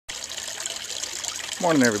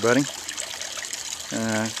Morning, everybody.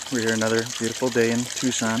 We're here another beautiful day in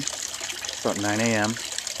Tucson. It's about 9 a.m.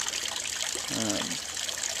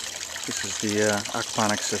 This is the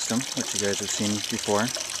aquaponics system, which you guys have seen before.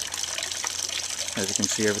 As you can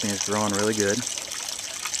see, everything is growing really good.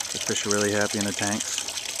 The fish are really happy in the tanks.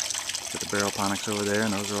 Got the barrel ponics over there,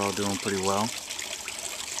 and those are all doing pretty well.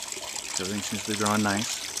 Everything seems to be growing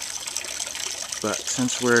nice. But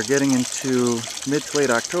since we're getting into mid to late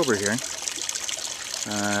October here,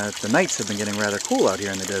 the nights have been getting rather cool out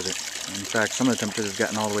here in the desert. In fact, some of the temperatures have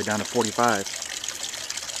gotten all the way down to 45,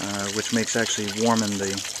 which makes actually warming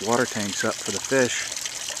the water tanks up for the fish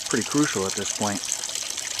pretty crucial at this point.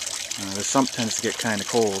 The sump tends to get kind of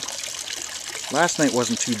cold. Last night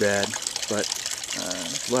wasn't too bad, but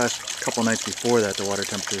the last couple nights before that, the water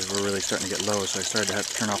temperatures were really starting to get low, so I started to have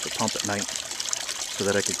to turn off the pump at night so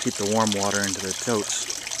that I could keep the warm water into the totes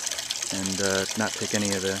and not take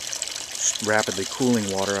any of the rapidly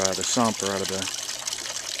cooling water out of the sump or out of the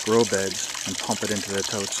grow beds and pump it into the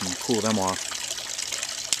totes and cool them off.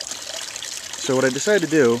 So what I decided to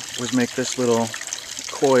do was make this little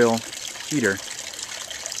coil heater.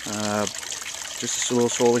 Just a little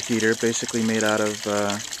solar heater, basically made out of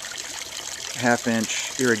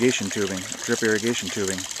half-inch irrigation tubing, drip irrigation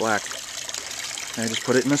tubing, black. And I just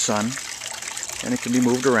put it in the sun, and it can be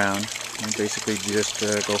moved around. And basically you just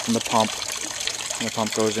go from the pump, and the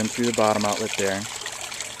pump goes in through the bottom outlet there,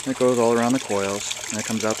 and it goes all around the coils, and it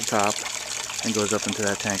comes out the top and goes up into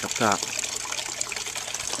that tank up top.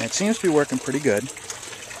 And it seems to be working pretty good,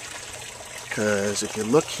 because if you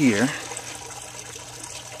look here,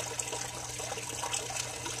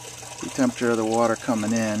 the temperature of the water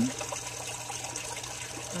coming in,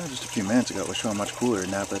 just a few minutes ago it was showing much cooler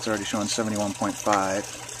than that, but it's already showing 71.5.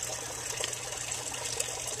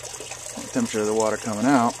 The temperature of the water coming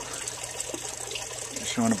out is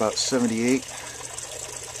showing about 78,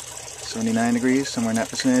 79 degrees, somewhere in that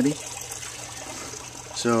vicinity.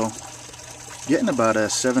 So getting about a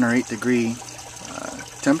 7 or 8 degree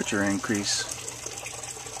temperature increase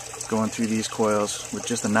going through these coils with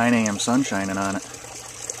just the 9 a.m. sun shining on it.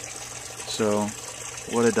 So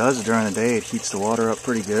what it does is during the day it heats the water up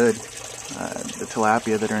pretty good. The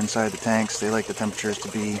tilapia that are inside the tanks, they like the temperatures to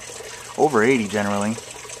be over 80 generally,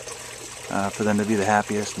 for them to be the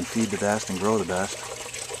happiest and feed the best and grow the best.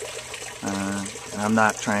 And I'm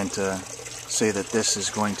not trying to say that this is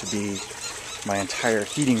going to be my entire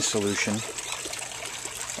heating solution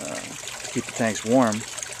to keep the tanks warm,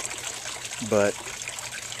 but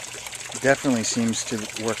definitely seems to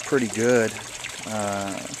work pretty good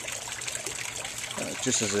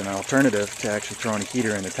just as an alternative to actually throwing a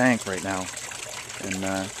heater in the tank right now. And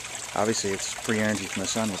obviously it's free energy from the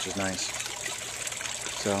sun, which is nice.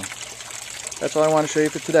 So that's all I want to show you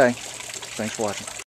for today. Thanks for watching.